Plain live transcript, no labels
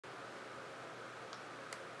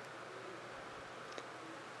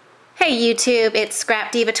Hey YouTube, it's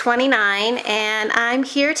Scrap Diva 29 and I'm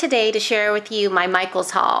here today to share with you my Michaels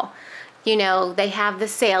haul. You know, they have the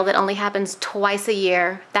sale that only happens twice a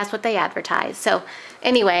year. That's what they advertise. So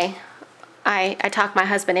anyway, I talked my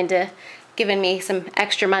husband into giving me some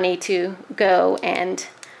extra money to go and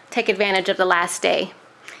take advantage of the last day.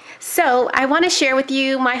 So I want to share with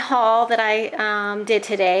you my haul that I did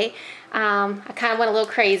today. I kind of went a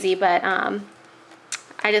little crazy, but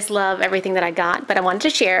I just love everything that I got, but I wanted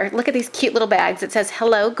to share. Look at these cute little bags. It says,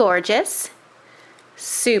 "Hello, gorgeous."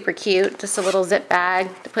 Super cute. Just a little zip bag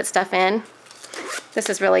to put stuff in.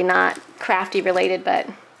 This is really not crafty related, but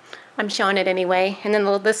I'm showing it anyway. And then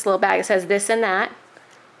this little bag says this and that.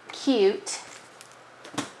 Cute.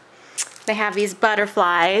 They have these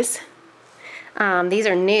butterflies. These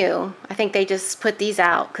are new. I think they just put these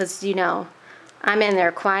out because, you know, I'm in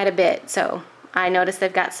there quite a bit, so I noticed they're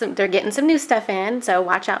getting some new stuff in, so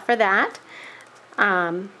watch out for that.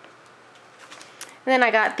 And then I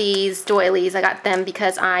got these doilies. I got them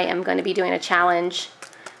because I am going to be doing a challenge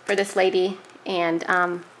for this lady, and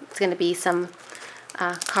it's going to be some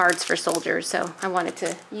cards for soldiers, so I wanted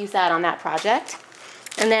to use that on that project.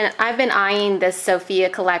 And then I've been eyeing this Sophia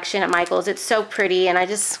collection at Michaels. It's so pretty, and I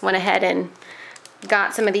just went ahead and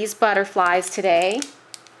got some of these butterflies today.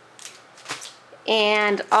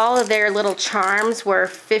 And all of their little charms were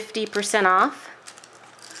 50% off.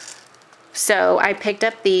 So I picked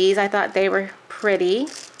up these. I thought they were pretty.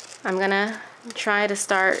 I'm gonna try to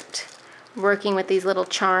start working with these little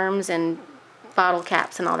charms and bottle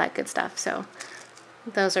caps and all that good stuff. So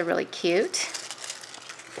those are really cute.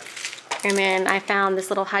 And then I found this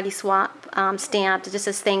little Heidi Swapp stamp. It just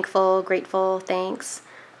says thankful, grateful, thanks.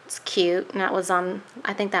 It's cute, and that was on,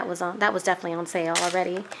 I think that was definitely on sale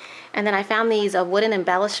already. And then I found these wooden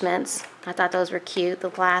embellishments. I thought those were cute, the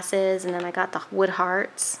glasses, and then I got the wood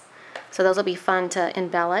hearts. So those will be fun to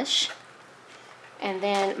embellish. And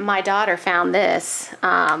then my daughter found this.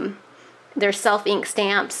 They're self-ink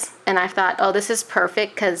stamps, and I thought, oh, this is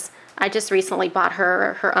perfect because I just recently bought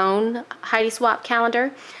her own Heidi Swapp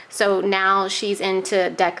calendar. So now she's into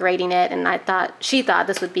decorating it, and she thought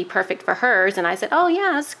this would be perfect for hers, and I said, oh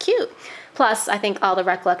yeah, it's cute. Plus, I think all the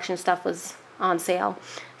Recollection stuff was on sale,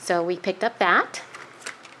 so we picked up that.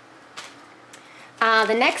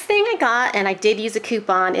 The next thing I got, and I did use a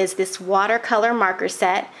coupon, is this watercolor marker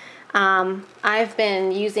set. I've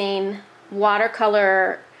been using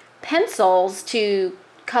watercolor pencils to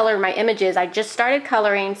color my images. I just started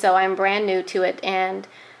coloring, so I'm brand new to it, and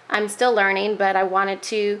I'm still learning, but I wanted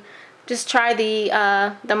to just try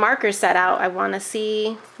the marker set out. I want to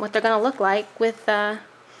see what they're going to look like with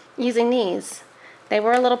using these. They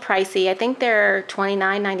were a little pricey. I think they're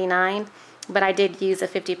 $29.99, but I did use a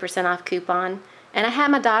 50% off coupon. And I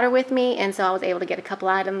had my daughter with me, and so I was able to get a couple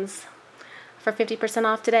items for 50%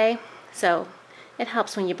 off today. So it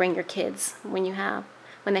helps when you bring your kids when they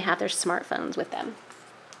have their smartphones with them.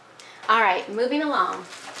 All right, moving along.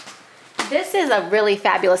 This is a really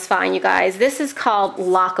fabulous find, you guys. This is called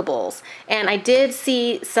Lockables, and I did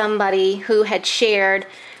see somebody who had shared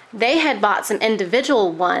they had bought some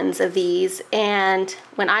individual ones of these, and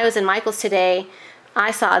when I was in Michaels today,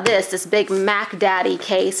 I saw this big Mac Daddy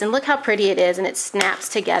case, and look how pretty it is, and it snaps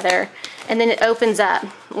together, and then it opens up.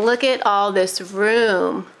 Look at all this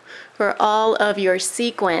room for all of your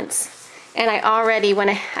sequins. And I already, when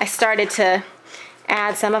I started to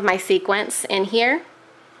add some of my sequins in here,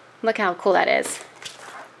 look how cool that is.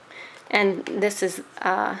 And this is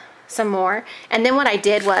some more. And then what I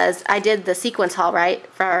did was I did the sequence haul, right,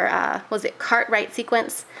 for was it Cartwright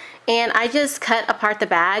sequence, and I just cut apart the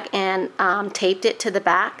bag and taped it to the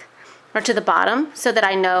back or to the bottom so that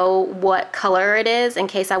I know what color it is in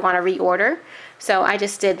case I want to reorder. So I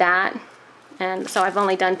just did that, and so I've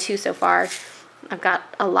only done 2 so far. I've got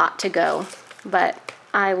a lot to go, but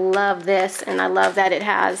I love this, and I love that it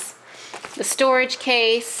has the storage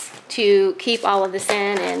case to keep all of this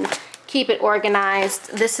in and keep it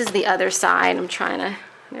organized. This is the other side.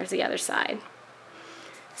 There's the other side.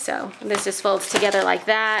 So this just folds together like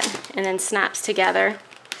that and then snaps together.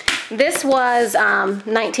 This was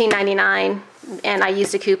 $19.99, and I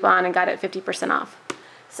used a coupon and got it 50% off.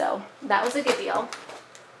 So that was a good deal.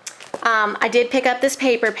 I did pick up this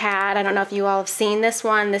paper pad. I don't know if you all have seen this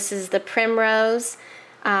one. This is the Primrose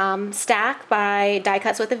stack by Die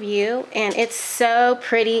Cuts with a View, and it's so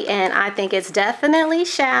pretty, and I think it's definitely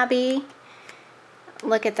shabby.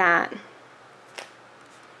 Look at that.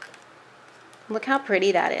 Look how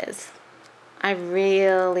pretty that is. I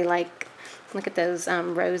really like, look at those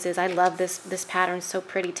roses. I love this pattern. It's so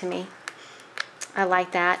pretty to me. I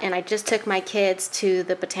like that. And I just took my kids to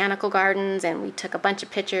the botanical gardens, and we took a bunch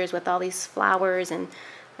of pictures with all these flowers, and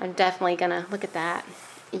I'm definitely gonna, look at that,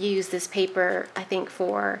 use this paper, I think,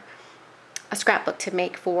 for a scrapbook to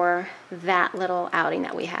make for that little outing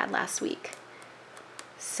that we had last week.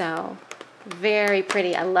 So very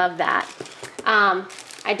pretty. I love that.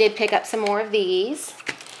 I did pick up some more of these,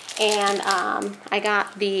 and I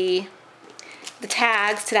got the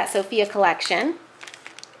tags to that Sophia collection,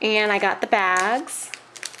 and I got the bags,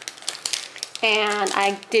 and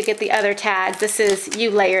I did get the other tags. This is,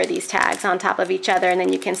 you layer these tags on top of each other, and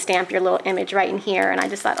then you can stamp your little image right in here. And I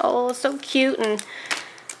just thought, oh, it's so cute. And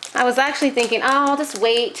I was actually thinking, oh, I'll just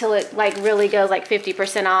wait till it like really goes like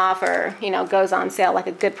 50% off, or, you know, goes on sale like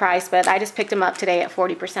a good price. But I just picked them up today at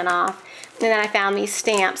 40% off. And then I found these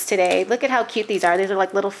stamps today. Look at how cute these are. These are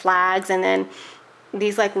like little flags, and then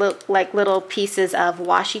these like little pieces of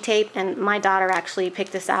washi tape. And my daughter actually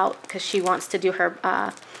picked this out because she wants to do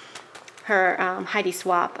her Heidi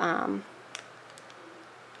Swap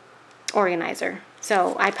organizer.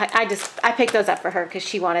 So I picked those up for her because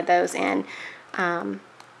she wanted those, and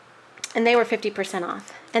they were 50%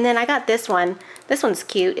 off. And then I got this one. This one's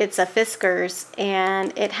cute. It's a Fiskars,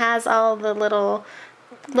 and it has all the little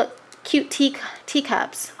cute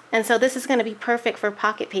teacups. And so this is going to be perfect for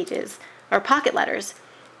pocket pages or pocket letters.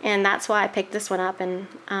 And that's why I picked this one up. And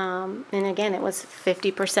again, it was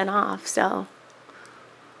 50% off. So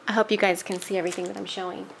I hope you guys can see everything that I'm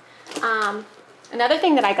showing. Another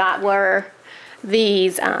thing that I got were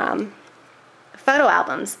these photo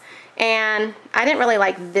albums. And I didn't really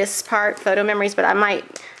like this part, photo memories, but I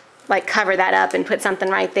might like cover that up and put something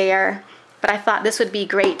right there. But I thought this would be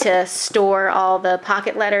great to store all the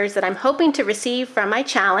pocket letters that I'm hoping to receive from my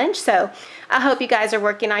challenge. So I hope you guys are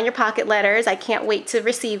working on your pocket letters. I can't wait to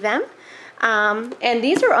receive them. And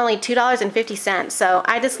these are only $2.50, so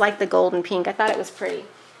I just like the gold and pink. I thought it was pretty.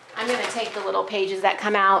 I'm going to take the little pages that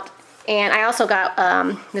come out, and I also got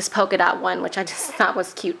this polka dot one, which I just thought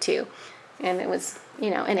was cute too. And it was, you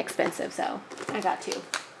know, inexpensive, so I got two.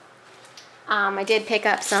 I did pick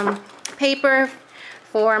up some paper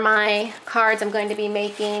for my cards I'm going to be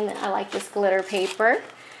making. I like this glitter paper.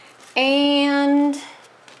 And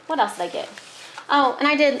what else did I get? Oh, and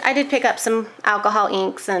I did pick up some alcohol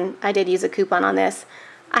inks, and I did use a coupon on this.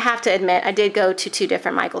 I have to admit, I did go to 2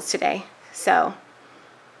 different Michaels today, so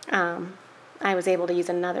I was able to use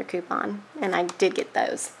another coupon, and I did get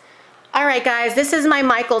those. Alright guys, this is my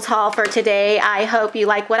Michaels haul for today. I hope you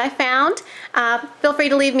like what I found. Feel free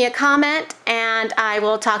to leave me a comment, and I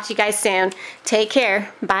will talk to you guys soon. Take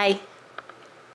care. Bye.